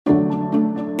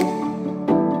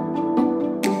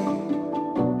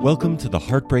Welcome to the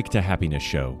Heartbreak to Happiness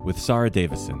Show with Sarah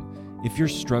Davison. If you're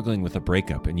struggling with a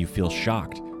breakup and you feel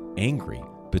shocked, angry,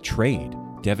 betrayed,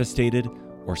 devastated,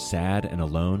 or sad and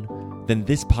alone, then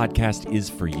this podcast is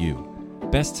for you.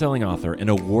 Best-selling author and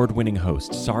award-winning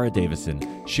host Sarah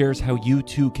Davison shares how you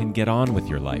too can get on with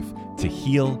your life to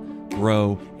heal,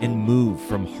 grow, and move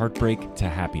from heartbreak to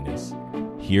happiness.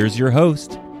 Here's your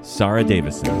host, Sarah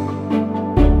Davison.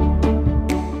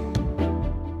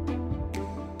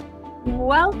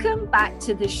 Welcome back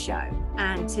to the show,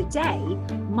 and today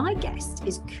my guest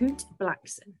is Kute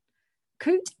Blackson.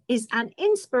 Kute is an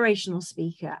inspirational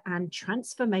speaker and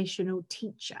transformational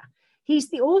teacher. He's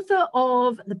the author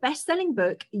of the best-selling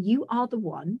book, You Are the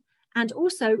One, and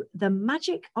also The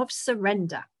Magic of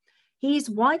Surrender. He is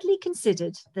widely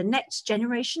considered the next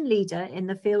generation leader in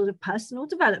the field of personal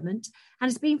development and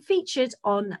has been featured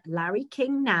on Larry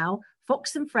King Now,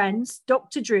 Fox and Friends,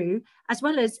 Dr. Drew, as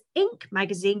well as Inc.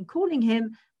 magazine, calling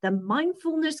him the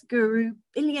mindfulness guru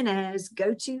billionaires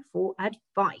go-to for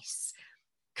advice.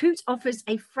 Kute offers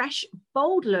a fresh,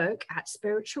 bold look at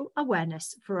spiritual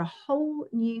awareness for a whole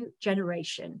new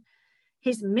generation.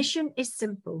 His mission is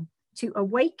simple: to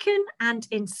awaken and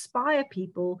inspire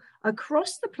people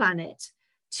across the planet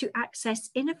to access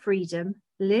inner freedom,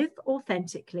 live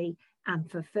authentically, and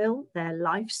fulfill their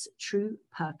life's true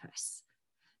purpose.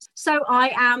 So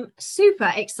I am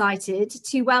super excited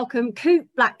to welcome Kute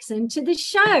Blackson to the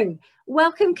show.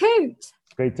 Welcome, Kute.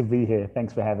 Great to be here.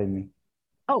 Thanks for having me.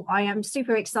 Oh, I am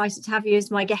super excited to have you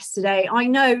as my guest today. I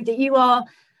know that you are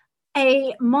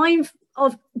a mind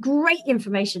of great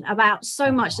information about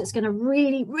so much that's going to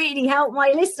really, really help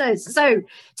my listeners. So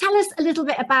tell us a little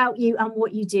bit about you and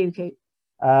what you do, Kute.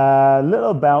 A little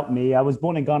about me. I was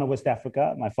born in Ghana, West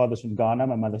Africa. My father's from Ghana.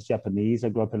 My mother's Japanese. I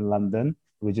grew up in London.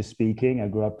 We were just speaking. I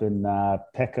grew up in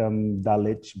Peckham,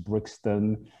 Dulwich,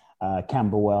 Brixton,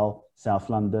 Camberwell,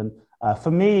 South London. For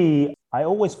me, I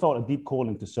always felt a deep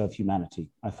calling to serve humanity.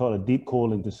 I felt a deep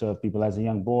calling to serve people. As a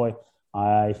young boy,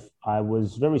 I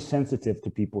was very sensitive to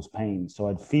people's pain. So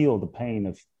I'd feel the pain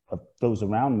of those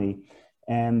around me.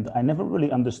 And I never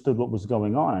really understood what was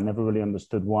going on. I never really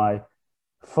understood why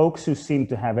folks who seemed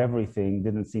to have everything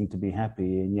didn't seem to be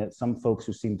happy. And yet some folks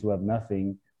who seemed to have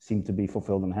nothing seemed to be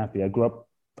fulfilled and happy. I grew up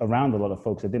around a lot of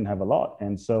folks that didn't have a lot.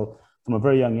 And so from a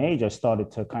very young age, I started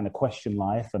to kind of question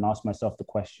life and ask myself the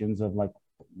questions of like,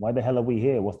 why the hell are we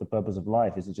here? What's the purpose of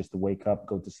life? Is it just to wake up,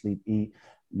 go to sleep, eat,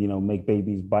 make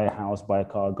babies, buy a house, buy a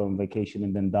car, go on vacation,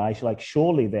 and then die? Like,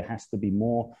 surely there has to be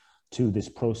more to this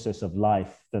process of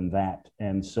life than that.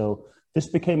 And so this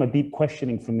became a deep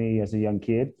questioning for me as a young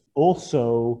kid.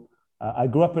 Also, I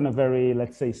grew up in a very,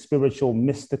 let's say, spiritual,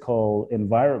 mystical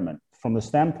environment from the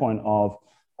standpoint of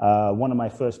one of my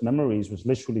first memories was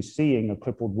literally seeing a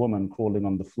crippled woman crawling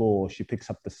on the floor. She picks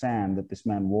up the sand that this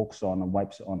man walks on and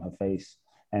wipes it on her face.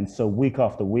 And so week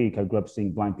after week, I grew up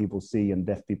seeing blind people see and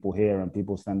deaf people hear and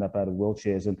people stand up out of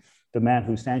wheelchairs. And the man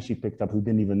whose sand she picked up, who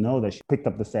didn't even know that she picked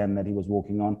up the sand that he was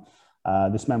walking on,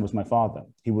 this man was my father.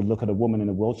 He would look at a woman in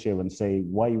a wheelchair and say,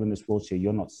 why are you in this wheelchair?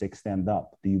 You're not sick, stand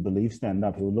up. Do you believe? Stand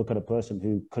up. He would look at a person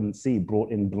who couldn't see, brought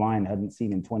in blind, hadn't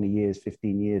seen in 20 years,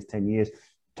 15 years, 10 years,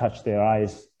 touch their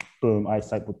eyes, boom,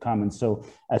 eyesight would come. And so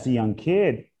as a young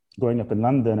kid, growing up in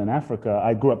London and Africa,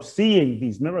 I grew up seeing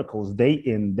these miracles day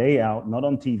in, day out, not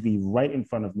on TV, right in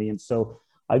front of me. And so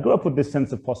I grew up with this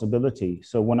sense of possibility.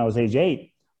 So when I was age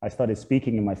 8, I started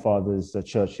speaking in my father's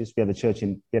churches. We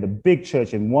had a big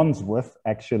church in Wandsworth,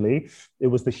 actually. It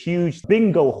was the huge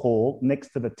bingo hall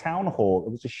next to the town hall.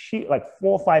 It was a huge, like 4,000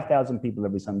 or 5,000 people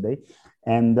every Sunday.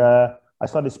 And I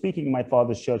started speaking in my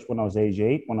father's church when I was age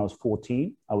 8. When I was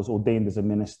 14, I was ordained as a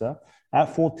minister.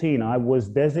 At 14, I was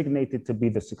designated to be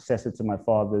the successor to my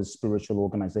father's spiritual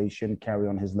organization, carry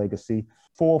on his legacy.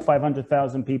 400,000 or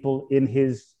 500,000 people in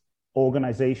his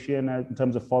organization in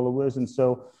terms of followers. And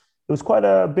so it was quite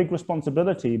a big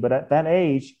responsibility. But at that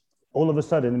age, all of a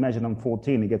sudden, imagine I'm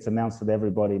 14, it gets announced to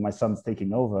everybody, my son's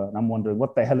taking over. And I'm wondering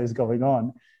what the hell is going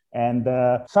on? And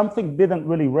something didn't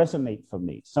really resonate for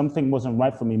me. Something wasn't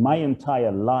right for me. My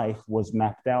entire life was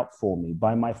mapped out for me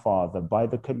by my father, by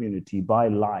the community, by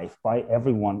life, by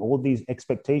everyone, all these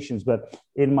expectations. But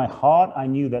in my heart, I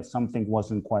knew that something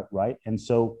wasn't quite right. And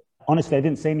so honestly, I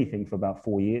didn't say anything for about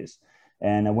 4 years.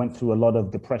 And I went through a lot of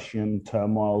depression,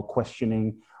 turmoil,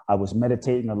 questioning. I was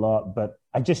meditating a lot, but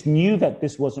I just knew that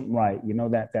this wasn't right.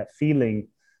 That feeling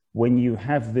when you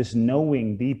have this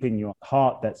knowing deep in your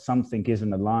heart that something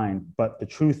isn't aligned. But the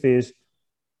truth is,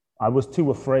 I was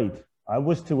too afraid.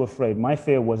 My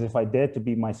fear was if I dared to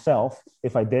be myself,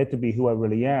 if I dared to be who I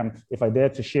really am, if I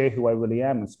dared to share who I really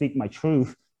am and speak my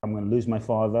truth, I'm going to lose my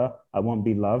father. I won't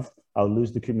be loved. I'll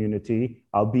lose the community.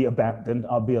 I'll be abandoned.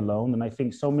 I'll be alone. And I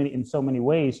think in so many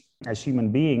ways, as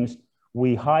human beings,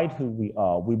 we hide who we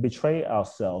are. We betray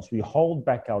ourselves. We hold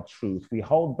back our truth. We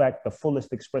hold back the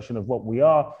fullest expression of what we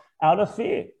are out of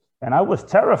fear. And I was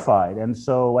terrified. And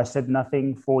so I said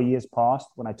nothing. 4 years passed.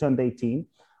 When I turned 18,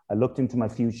 I looked into my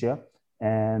future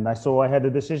and I saw I had a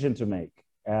decision to make.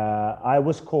 I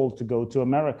was called to go to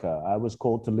America. I was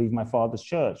called to leave my father's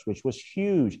church, which was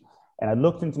huge. And I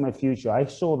looked into my future. I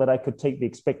saw that I could take the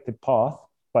expected path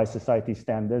by society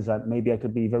standards, that maybe I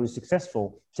could be very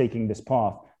successful taking this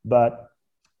path. But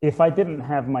if I didn't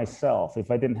have myself,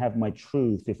 if I didn't have my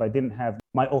truth, if I didn't have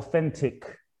my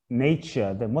authentic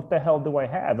nature, then what the hell do I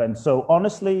have? And so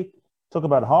honestly, talk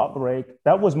about heartbreak.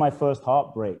 That was my first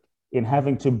heartbreak, in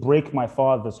having to break my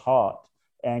father's heart.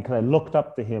 And because I looked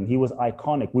up to him, he was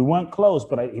iconic. We weren't close,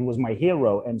 but he was my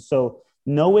hero. And so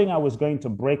knowing I was going to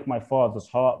break my father's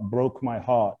heart broke my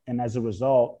heart. And as a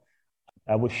result,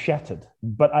 I was shattered.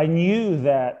 But I knew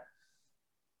that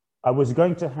I was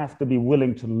going to have to be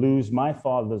willing to lose my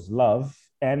father's love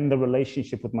and the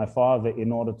relationship with my father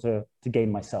in order to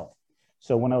gain myself.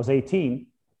 So when I was 18,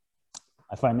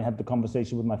 I finally had the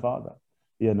conversation with my father.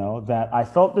 That I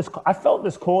felt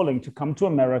this calling to come to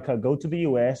America, go to the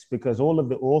US, because all of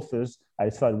the authors, I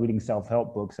started reading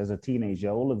self-help books as a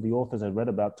teenager. All of the authors I read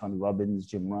about, Tony Robbins,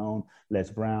 Jim Rohn, Les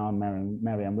Brown,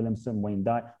 Marianne Williamson, Wayne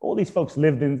Dyer, all these folks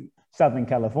lived in Southern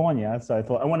California. So I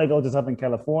thought, I want to go to Southern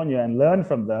California and learn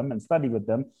from them and study with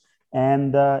them.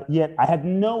 And yet I had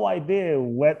no idea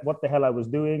what the hell I was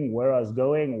doing, where I was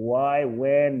going, why,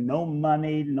 when, no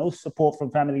money, no support from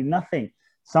family, nothing.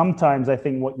 Sometimes I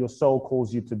think what your soul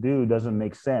calls you to do doesn't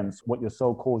make sense. What your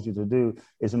soul calls you to do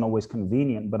isn't always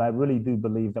convenient. But I really do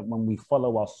believe that when we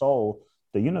follow our soul,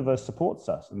 the universe supports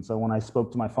us. And so when I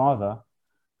spoke to my father,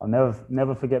 I'll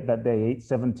never forget that day,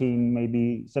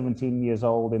 17 years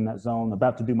old in that zone,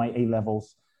 about to do my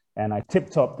A-levels. And I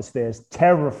tipped up the stairs,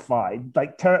 terrified,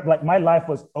 like my life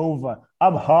was over.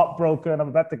 I'm heartbroken. I'm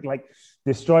about to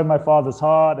destroy my father's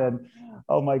heart. And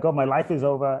oh my God, my life is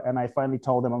over. And I finally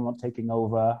told him I'm not taking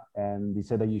over. And he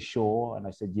said, are you sure? And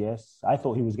I said, yes. I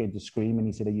thought he was going to scream. And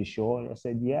he said, are you sure? I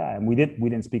said, yeah. And we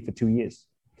didn't speak for 2 years.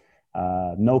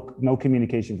 No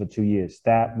communication for 2 years.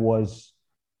 That was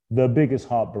the biggest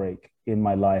heartbreak in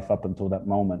my life up until that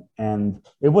moment. And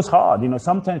it was hard.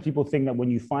 Sometimes people think that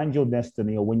when you find your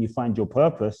destiny or when you find your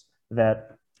purpose,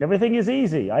 that everything is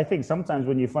easy. I think sometimes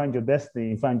when you find your destiny,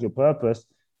 you find your purpose,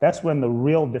 that's when the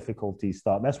real difficulties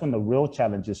start. That's when the real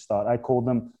challenges start. I call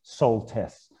them soul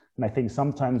tests. And I think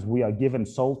sometimes we are given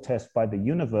soul tests by the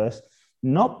universe,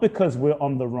 not because we're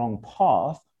on the wrong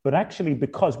path, but actually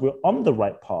because we're on the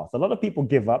right path. A lot of people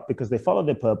give up because they follow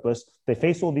their purpose, they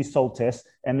face all these soul tests,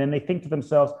 and then they think to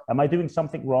themselves, am I doing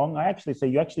something wrong? I actually say,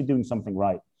 you're actually doing something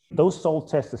right. Those soul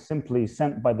tests are simply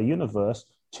sent by the universe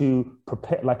to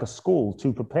prepare, like a school,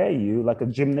 to prepare you, like a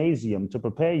gymnasium, to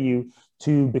prepare you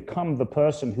to become the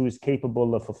person who is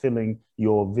capable of fulfilling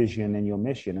your vision and your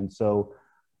mission. And so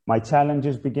my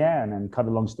challenges began, and cut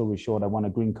a long story short, I won a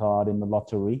green card in the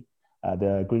lottery.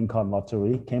 The green card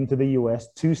lottery, came to the US,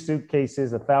 2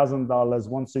 suitcases, $1,000,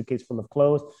 1 suitcase full of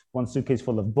clothes, 1 suitcase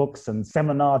full of books and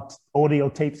seminar audio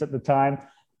tapes at the time,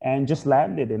 and just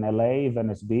landed in LA,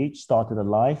 Venice Beach, started a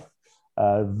life.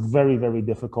 Very, very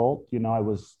difficult. I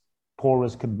was poor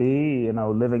as could be,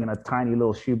 living in a tiny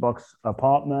little shoebox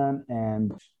apartment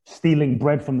and stealing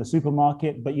bread from the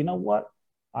supermarket. But you know what?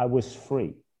 I was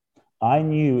free. I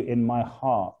knew in my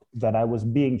heart that I was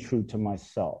being true to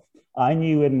myself. I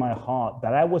knew in my heart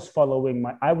that I was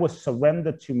I was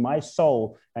surrendered to my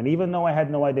soul. And even though I had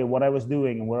no idea what I was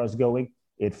doing and where I was going,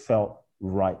 it felt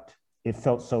right. It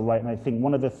felt so right. And I think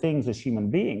one of the things as human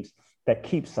beings that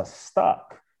keeps us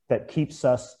stuck, that keeps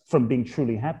us from being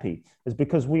truly happy, is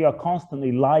because we are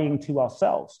constantly lying to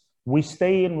ourselves. We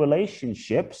stay in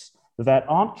relationships that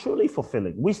aren't truly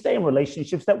fulfilling. We stay in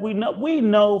relationships that we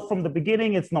know from the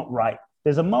beginning it's not right.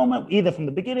 There's a moment either from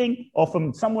the beginning or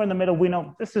from somewhere in the middle, we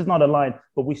know this is not aligned,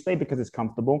 but we stay because it's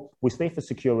comfortable. We stay for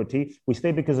security. We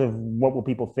stay because of what will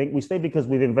people think. We stay because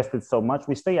we've invested so much.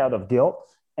 We stay out of guilt,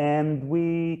 and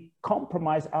we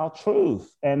compromise our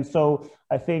truth. And so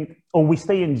I think, or we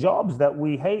stay in jobs that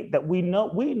we hate, that we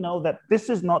know that this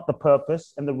is not the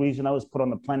purpose and the reason I was put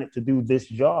on the planet to do this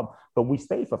job, but we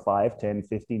stay for 5, 10,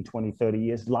 15, 20, 30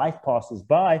 years. Life passes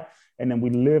by, and then we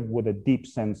live with a deep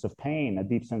sense of pain, a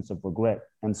deep sense of regret.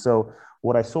 And so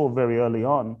what I saw very early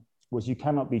on was you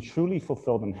cannot be truly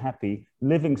fulfilled and happy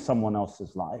living someone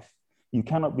else's life. You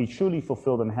cannot be truly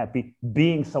fulfilled and happy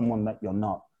being someone that you're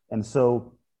not. And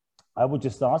so I would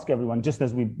just ask everyone, just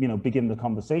as we begin the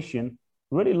conversation,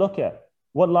 really look at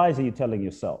What lies are you telling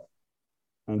yourself?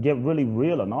 And get really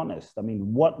real and honest. I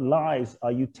mean, what lies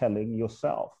are you telling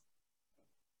yourself?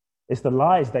 It's the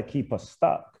lies that keep us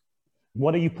stuck.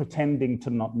 What are you pretending to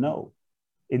not know?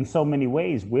 In so many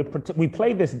ways, we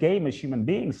play this game as human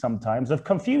beings sometimes of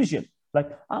confusion. Like,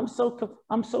 I'm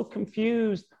so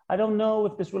confused. I don't know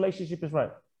if this relationship is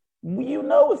right. You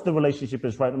know if the relationship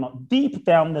is right or not. Deep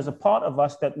down, there's a part of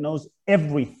us that knows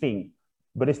everything,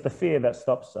 but it's the fear that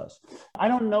stops us. I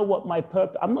don't know what my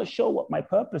purpose, I'm not sure what my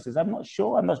purpose is. I'm not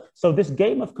sure. So this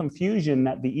game of confusion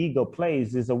that the ego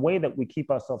plays is a way that we keep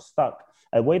ourselves stuck,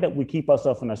 a way that we keep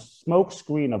ourselves in a smoke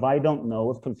screen of I don't know,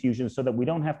 of confusion, so that we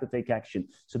don't have to take action,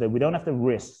 so that we don't have to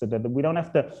risk, so that we don't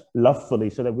have to love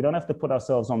fully, so that we don't have to put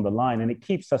ourselves on the line, and it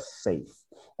keeps us safe.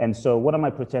 And so what am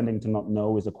I pretending to not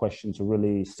know is a question to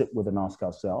really sit with and ask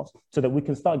ourselves so that we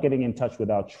can start getting in touch with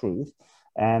our truth.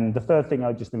 And the third thing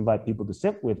I just invite people to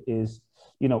sit with is,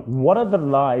 what are the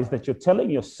lies that you're telling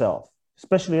yourself,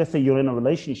 especially let's say you're in a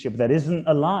relationship that isn't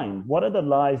aligned? What are the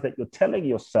lies that you're telling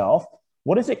yourself?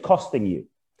 What is it costing you?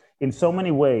 In so many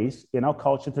ways, in our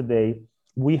culture today,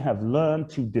 we have learned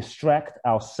to distract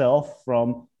ourselves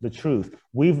from the truth.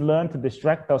 We've learned to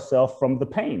distract ourselves from the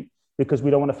pain because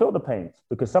we don't want to feel the pain.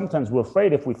 Because sometimes we're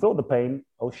afraid if we feel the pain,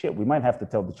 oh shit, we might have to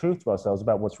tell the truth to ourselves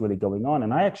about what's really going on.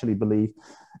 And I actually believe,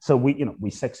 so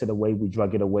we sex it away, we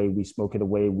drug it away, we smoke it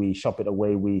away, we shop it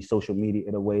away, we social media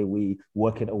it away, we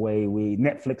work it away, we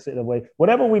Netflix it away,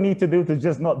 whatever we need to do to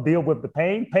just not deal with the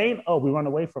pain, we run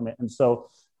away from it. And so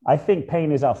I think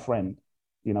pain is our friend.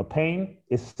 Pain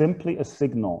is simply a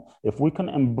signal. If we can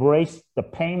embrace the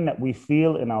pain that we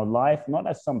feel in our life, not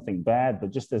as something bad, but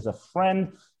just as a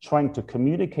friend trying to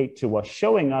communicate to us,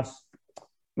 showing us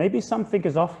maybe something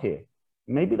is off here.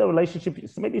 Maybe the relationship,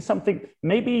 maybe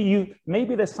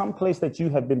there's some place that you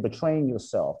have been betraying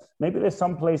yourself. Maybe there's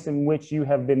some place in which you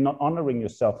have been not honoring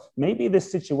yourself. Maybe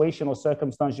this situation or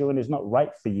circumstance you're in is not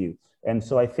right for you. And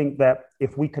so I think that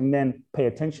if we can then pay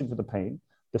attention to the pain,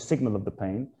 the signal of the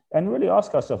pain, and really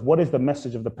ask ourselves, what is the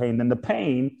message of the pain? Then the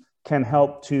pain can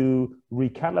help to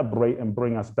recalibrate and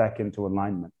bring us back into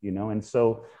alignment, And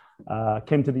so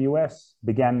came to the US,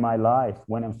 began my life,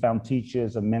 went and found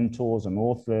teachers and mentors and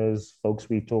authors, folks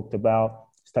we talked about,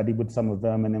 studied with some of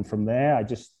them. And then from there, I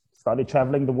just started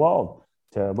traveling the world.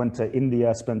 Went to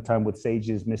India, spent time with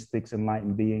sages, mystics,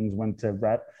 enlightened beings, went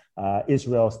to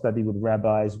Israel, studied with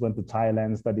rabbis, went to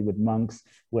Thailand, studied with monks,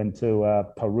 went to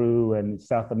Peru and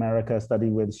South America,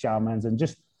 studied with shamans, and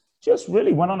just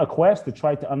really went on a quest to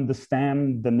try to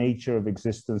understand the nature of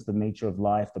existence, the nature of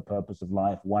life, the purpose of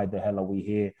life. Why the hell are we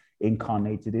here,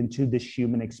 incarnated into this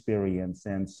human experience?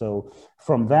 And so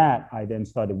from that, I then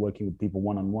started working with people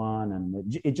one-on-one,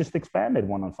 and it just expanded,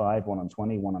 1-on-5,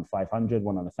 1-on-20, 1-on-500,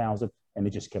 1-on-1,000, and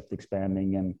it just kept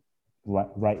expanding and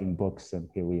writing books, and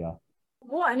here we are.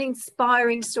 What an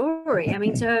inspiring story. I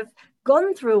mean, to have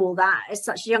gone through all that at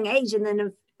such a young age and then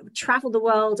have traveled the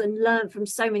world and learned from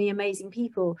so many amazing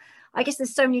people. I guess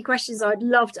there's so many questions I'd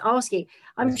love to ask you.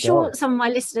 I'm sure some of my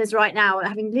listeners right now,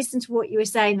 having listened to what you were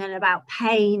saying then about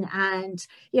pain and,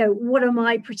 what am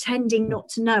I pretending not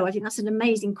to know? I think that's an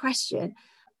amazing question.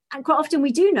 And quite often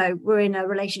we do know we're in a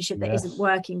relationship that isn't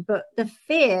working, but the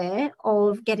fear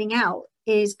of getting out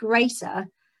is greater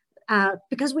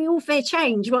because we all fear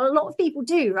change. Well, a lot of people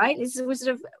do, right? We're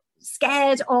sort of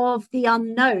scared of the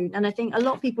unknown. And I think a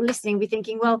lot of people listening will be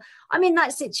thinking, well, I'm in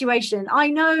that situation. I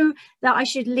know that I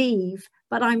should leave,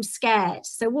 but I'm scared.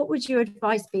 So what would your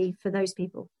advice be for those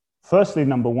people? Firstly,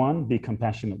 number one, be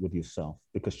compassionate with yourself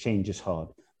because change is hard.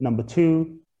 Number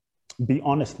two, be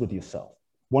honest with yourself.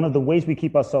 One of the ways we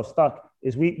keep ourselves stuck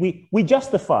is we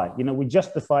justify, we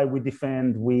justify, we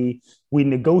defend, we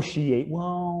negotiate.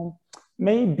 Well,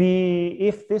 maybe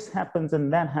if this happens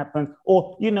and that happens,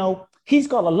 or, he's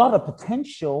got a lot of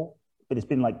potential, but it's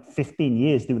been like 15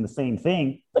 years doing the same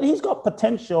thing, but he's got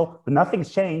potential, but nothing's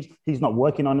changed. He's not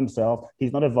working on himself.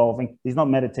 He's not evolving. He's not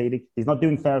meditating. He's not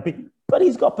doing therapy, but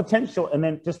he's got potential. And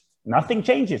then just nothing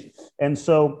changes. And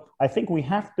so I think we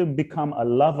have to become a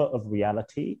lover of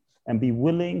reality and be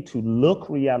willing to look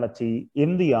reality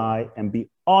in the eye and be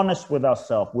honest with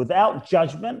ourselves without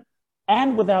judgment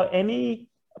and without any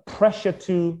pressure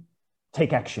to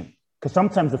take action. Because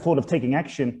sometimes the thought of taking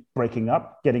action, breaking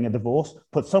up, getting a divorce,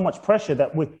 puts so much pressure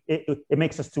that it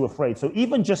makes us too afraid. So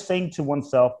even just saying to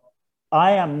oneself,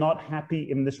 I am not happy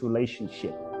in this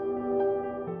relationship.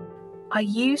 Are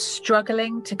you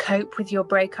struggling to cope with your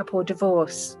breakup or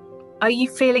divorce? Are you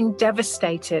feeling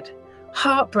devastated,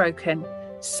 heartbroken,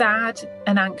 sad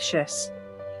and anxious?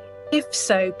 If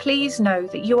so, please know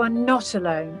that you are not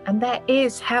alone and there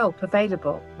is help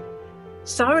available.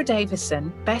 Sarah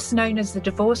Davison, best known as the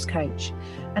Divorce Coach,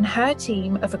 and her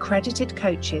team of accredited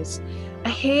coaches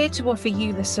are here to offer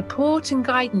you the support and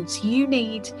guidance you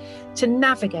need to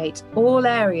navigate all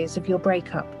areas of your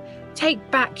breakup, take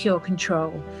back your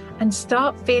control, and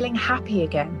start feeling happy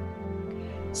again.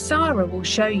 Sarah will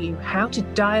show you how to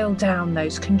dial down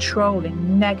those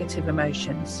controlling negative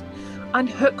emotions,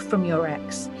 unhook from your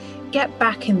ex, get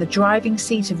back in the driving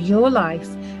seat of your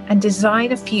life, and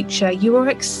design a future you are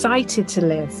excited to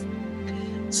live.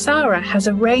 Sarah has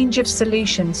a range of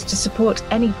solutions to support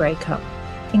any breakup,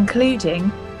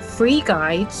 including free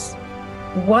guides,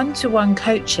 one-to-one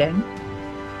coaching,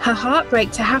 her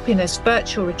Heartbreak to Happiness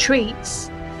virtual retreats,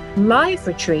 live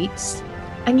retreats,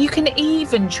 and you can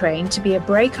even train to be a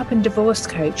breakup and divorce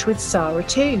coach with Sarah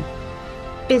too.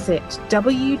 Visit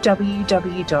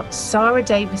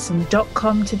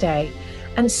www.sarahdavison.com today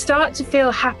and start to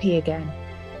feel happy again.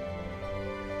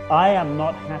 I am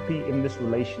not happy in this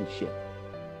relationship.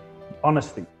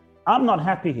 Honestly, I'm not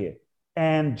happy here.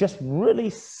 And just really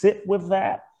sit with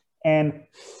that and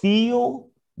feel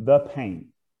the pain.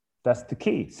 That's the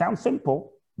key. Sounds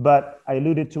simple, but I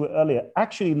alluded to it earlier.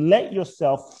 Actually, let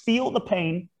yourself feel the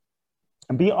pain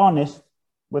and be honest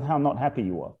with how not happy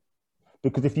you are.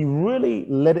 Because if you really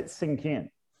let it sink in,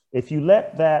 if you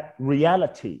let that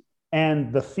reality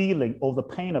and the feeling or the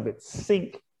pain of it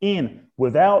sink in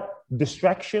without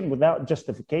distraction, without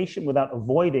justification, without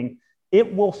avoiding,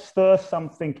 it will stir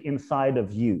something inside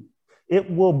of you.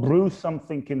 It will brew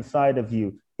something inside of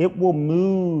you. It will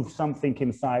move something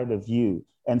inside of you.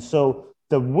 And so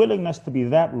the willingness to be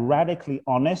that radically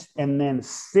honest and then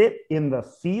sit in the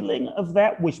feeling of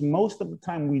that, which most of the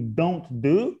time we don't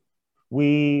do.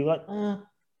 We like, I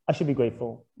should be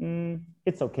grateful.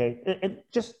 It's okay.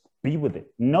 Just be with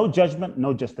it. No judgment,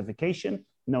 no justification,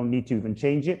 no need to even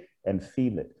change it, and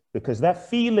feel it. Because that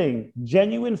feeling,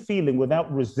 genuine feeling without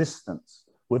resistance,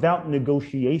 without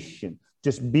negotiation,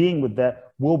 just being with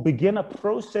that will begin a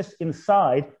process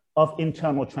inside of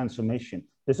internal transformation.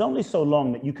 There's only so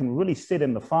long that you can really sit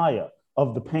in the fire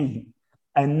of the pain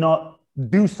and not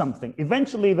do something.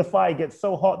 Eventually, the fire gets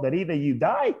so hot that either you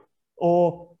die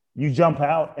or you jump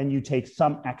out and you take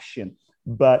some action.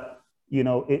 But, you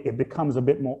know, it becomes a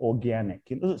bit more organic.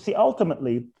 See,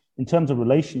 ultimately, in terms of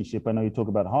relationship, I know you talk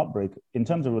about heartbreak. In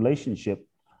terms of relationship,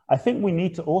 I think we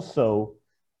need to also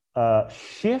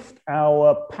shift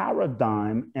our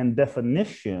paradigm and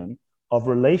definition of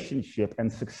relationship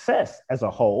and success as a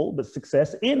whole, but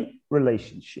success in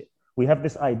relationship. We have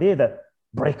this idea that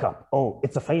breakup, oh,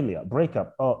 it's a failure.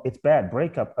 Breakup, oh, it's bad.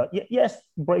 Breakup, yes,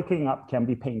 breaking up can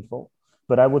be painful,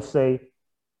 but I would say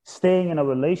staying in a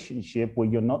relationship where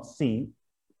you're not seen,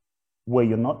 where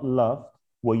you're not loved,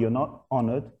 where you're not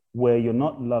honored, where you're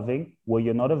not loving, where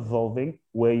you're not evolving,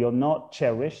 where you're not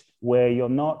cherished, where you're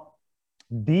not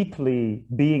deeply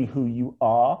being who you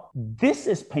are, this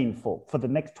is painful for the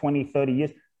next 20, 30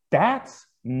 years. That's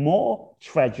more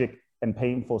tragic and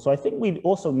painful. So I think we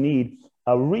also need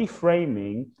a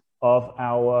reframing of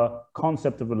our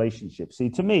concept of relationship. See,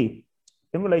 to me,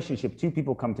 in relationship, two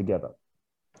people come together.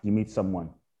 You meet someone,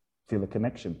 feel a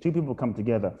connection. Two people come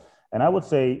together. And I would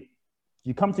say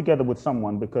you come together with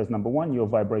someone because, number one, you're a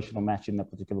vibrational match in that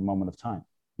particular moment of time.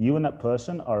 You and that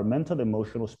person are a mental,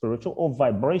 emotional, spiritual, or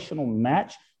vibrational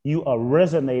match. You are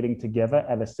resonating together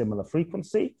at a similar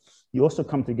frequency. You also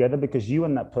come together because you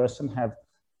and that person have,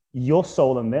 your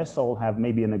soul and their soul have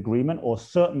maybe an agreement or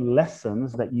certain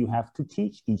lessons that you have to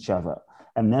teach each other.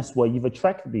 And that's why you've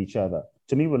attracted each other.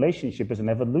 To me, relationship is an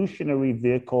evolutionary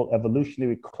vehicle,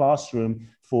 evolutionary classroom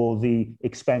for the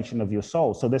expansion of your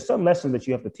soul. So there's some lessons that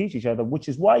you have to teach each other, which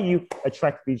is why you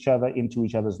attract each other into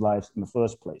each other's lives in the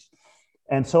first place.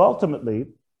 And so ultimately,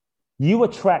 you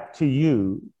attract to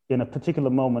you in a particular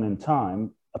moment in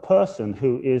time, a person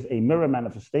who is a mirror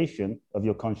manifestation of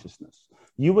your consciousness.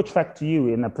 You attract to you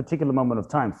in a particular moment of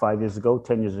time, 5 years ago,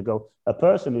 10 years ago, a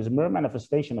person who's a mirror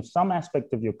manifestation of some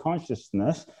aspect of your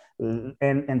consciousness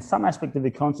and some aspect of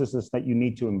the consciousness that you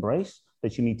need to embrace,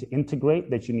 that you need to integrate,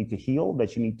 that you need to heal,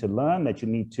 that you need to learn, that you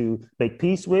need to make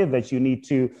peace with, that you need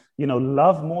to,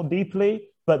 love more deeply.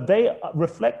 But they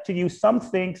reflect to you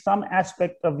something, some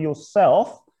aspect of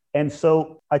yourself. And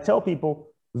so I tell people,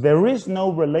 there is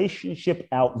no relationship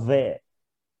out there.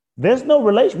 There's no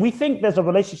relation. We think there's a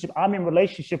relationship. I'm in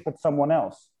relationship with someone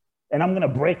else and I'm going to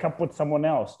break up with someone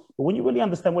else. But when you really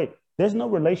understand, wait, there's no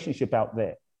relationship out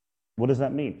there. What does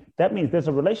that mean? That means there's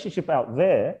a relationship out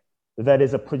there that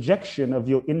is a projection of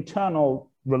your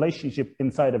internal relationship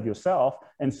inside of yourself.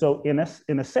 And so in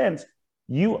a sense,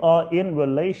 you are in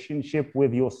relationship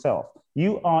with yourself.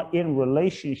 You are in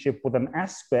relationship with an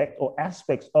aspect or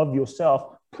aspects of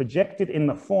yourself projected in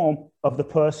the form of the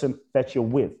person that you're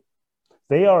with.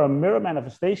 they are a mirror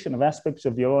manifestation of aspects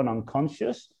of your own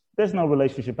unconscious. There's no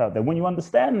relationship out there. When you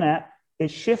understand that,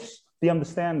 it shifts the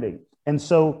understanding. And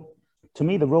so to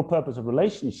me, the real purpose of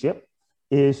relationship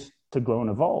is to grow and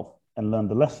evolve and learn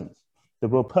the lessons. The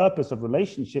real purpose of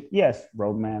relationship, yes,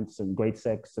 romance and great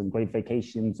sex and great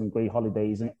vacations and great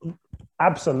holidays, and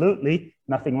absolutely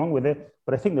nothing wrong with it.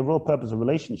 But I think the real purpose of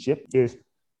relationship is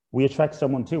we attract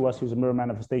someone to us who's a mirror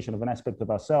manifestation of an aspect of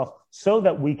ourselves so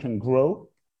that we can grow,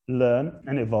 learn,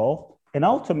 and evolve, and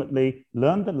ultimately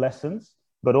learn the lessons,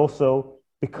 but also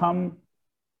become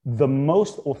the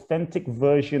most authentic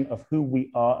version of who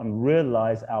we are and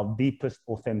realize our deepest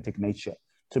authentic nature.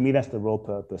 To me, that's the real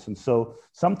purpose. And so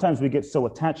sometimes we get so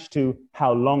attached to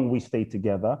how long we stay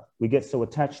together. We get so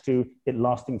attached to it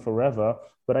lasting forever.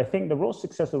 But I think the real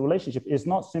success of a relationship is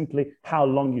not simply how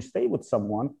long you stay with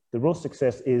someone. The real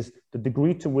success is the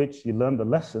degree to which you learn the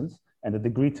lessons and the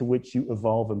degree to which you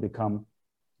evolve and become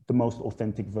the most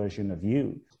authentic version of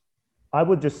you. I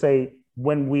would just say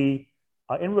when we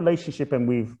are in relationship and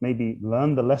we've maybe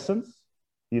learned the lessons,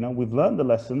 we've learned the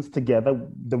lessons together.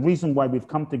 The reason why we've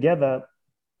come together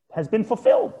has been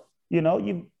fulfilled.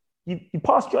 You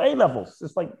passed your A levels.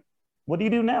 It's like, what do you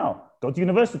do now? Go to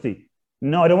university.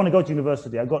 No, I don't want to go to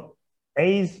university. I got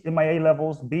A's in my A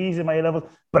levels, B's in my A levels,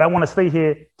 but I want to stay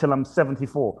here till I'm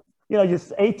 74. You're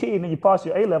 18 and you pass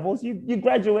your A levels, you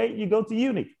graduate, you go to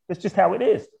uni. That's just how it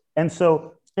is. And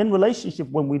so in relationship,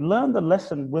 when we learn the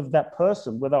lesson with that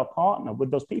person, with our partner, with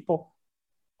those people,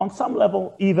 on some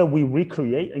level, either we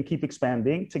recreate and keep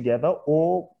expanding together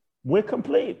or we're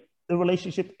complete. The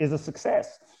relationship is a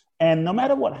success. And no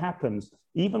matter what happens,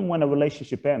 even when a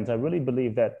relationship ends, I really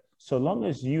believe that so long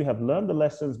as you have learned the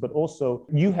lessons, but also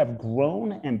you have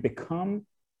grown and become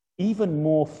even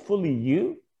more fully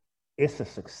you, it's a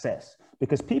success.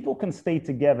 Because people can stay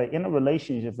together in a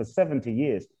relationship for 70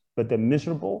 years, but they're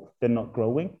miserable, they're not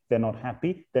growing, they're not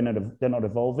happy, they're not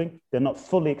evolving, they're not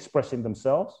fully expressing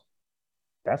themselves.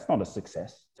 That's not a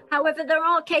success. However, there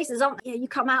are cases, you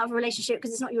come out of a relationship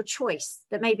because it's not your choice,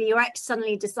 that maybe your ex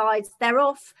suddenly decides they're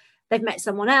off, they've met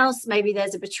someone else, maybe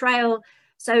there's a betrayal.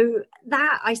 So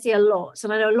that I see a lot.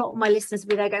 And I know a lot of my listeners will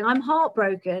be there going, I'm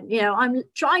heartbroken. I'm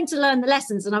trying to learn the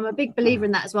lessons. And I'm a big believer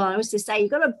in that as well. I always just say,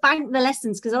 you've got to bank the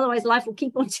lessons because otherwise life will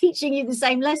keep on teaching you the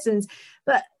same lessons.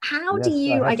 But how do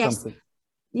you, I guess,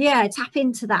 tap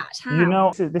into that?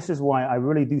 How? This is why I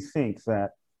really do think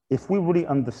that if we really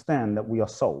understand that we are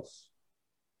souls,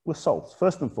 we're souls,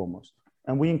 first and foremost,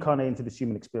 and we incarnate into this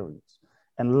human experience.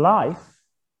 And life,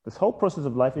 this whole process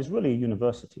of life is really a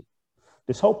university.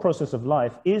 This whole process of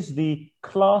life is the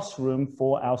classroom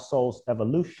for our soul's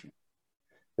evolution.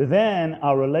 Then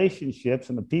our relationships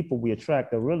and the people we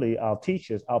attract are really our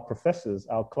teachers, our professors,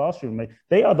 our classroom mates.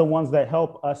 They are the ones that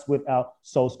help us with our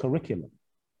soul's curriculum,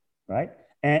 right?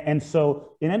 And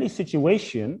so in any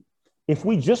situation, if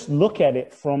we just look at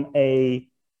it from a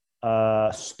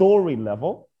story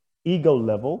level, ego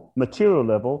level, material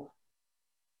level,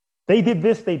 they did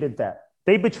this, they did that.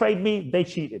 They betrayed me, they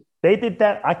cheated. They did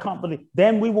that, I can't believe.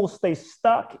 Then we will stay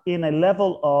stuck in a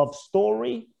level of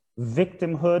story,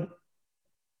 victimhood,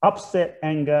 upset,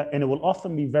 anger, and it will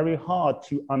often be very hard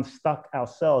to unstuck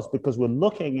ourselves because we're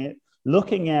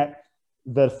looking at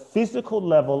the physical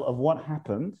level of what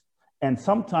happened, and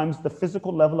sometimes the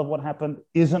physical level of what happened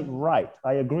isn't right.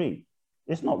 I agree.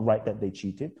 It's not right that they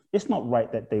cheated. It's not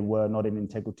right that they were not in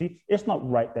integrity. It's not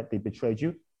right that they betrayed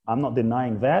you. I'm not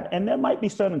denying that. And there might be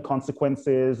certain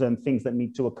consequences and things that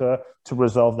need to occur to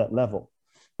resolve that level.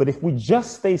 But if we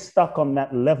just stay stuck on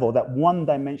that level, that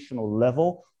one-dimensional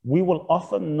level, we will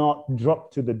often not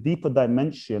drop to the deeper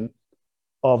dimension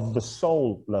of the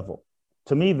soul level.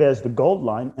 To me, there's the gold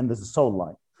line and there's the soul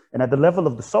line. And at the level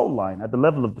of the soul line, at the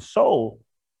level of the soul,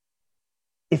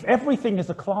 if everything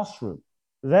is a classroom,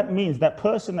 that means that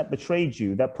person that betrayed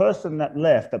you, that person that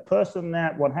left, that person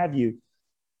that what have you,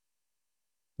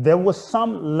 there was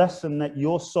some lesson that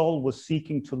your soul was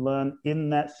seeking to learn in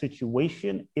that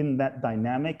situation, in that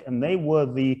dynamic, and they were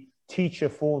the teacher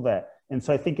for that. And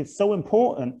so I think it's so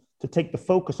important to take the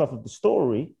focus off of the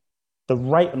story, the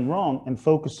right and wrong, and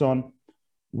focus on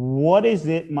what is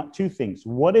it, two things.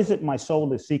 What is it my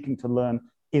soul is seeking to learn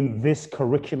in this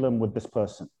curriculum with this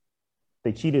person?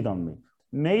 They cheated on me.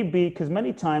 Maybe because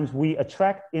many times we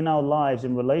attract in our lives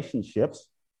in relationships,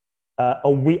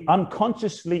 or we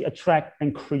unconsciously attract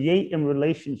and create in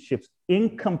relationships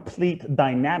incomplete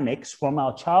dynamics from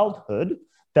our childhood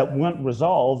that weren't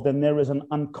resolved. And there is an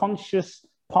unconscious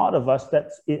part of us that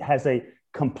it has a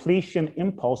completion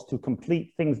impulse to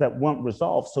complete things that weren't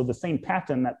resolved. So the same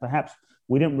pattern that perhaps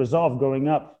we didn't resolve growing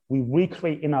up, we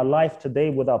recreate in our life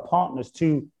today with our partners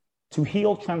to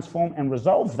heal, transform, and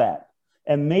resolve that.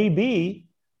 And maybe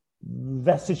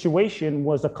that situation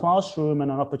was a classroom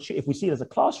and an opportunity. If we see it as a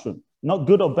classroom, not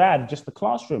good or bad, just a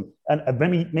classroom, and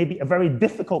maybe a very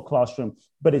difficult classroom,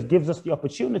 but it gives us the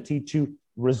opportunity to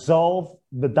resolve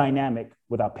the dynamic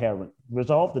with our parent,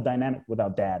 resolve the dynamic with our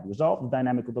dad, resolve the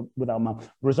dynamic with our mom,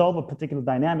 resolve a particular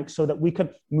dynamic so that we can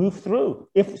move through.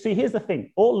 Here's the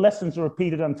thing, all lessons are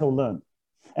repeated until learned.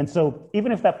 And so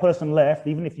even if that person left,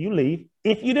 even if you leave,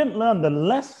 if you didn't learn the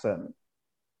lesson,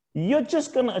 you're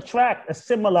just going to attract a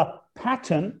similar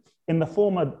pattern in the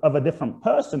form of a different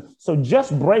person. So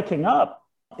just breaking up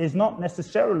is not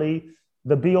necessarily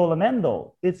the be all and end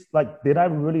all. It's like, did I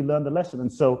really learn the lesson?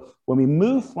 And so when we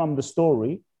move from the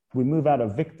story, we move out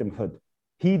of victimhood.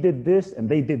 He did this and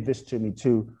they did this to me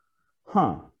too.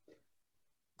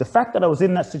 The fact that I was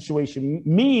in that situation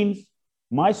means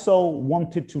my soul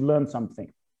wanted to learn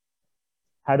something.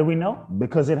 How do we know?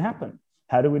 Because it happened.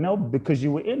 How do we know? Because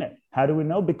you were in it. How do we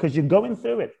know? Because you're going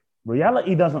through it.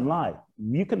 Reality doesn't lie.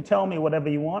 You can tell me whatever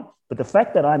you want, but the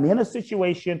fact that I'm in a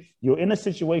situation, you're in a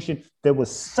situation, there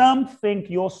was something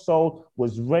your soul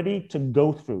was ready to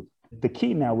go through. The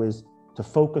key now is to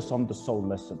focus on the soul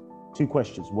lesson. 2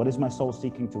 questions. What is my soul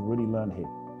seeking to really learn here?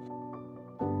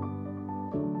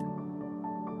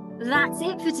 That's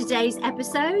it for today's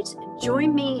episode.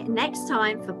 Join me next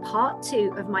time for part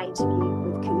 2 of my interview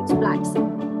with Kurt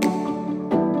Blackson.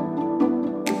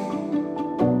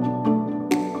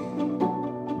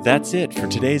 That's it for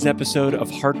today's episode of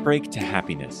Heartbreak to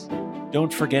Happiness.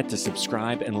 Don't forget to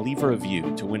subscribe and leave a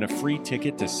review to win a free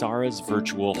ticket to Sarah's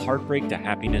virtual Heartbreak to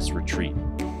Happiness retreat.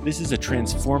 This is a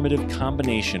transformative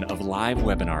combination of live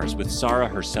webinars with Sarah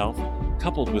herself,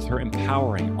 coupled with her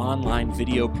empowering online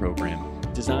video program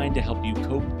designed to help you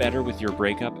cope better with your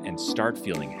breakup and start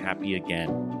feeling happy again.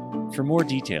 For more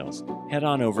details, head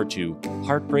on over to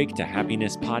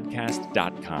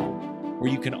heartbreaktohappinesspodcast.com. where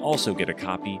you can also get a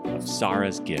copy of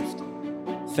Sarah's gift.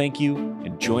 Thank you,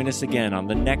 and join us again on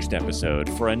the next episode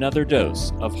for another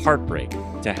dose of Heartbreak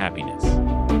to Happiness.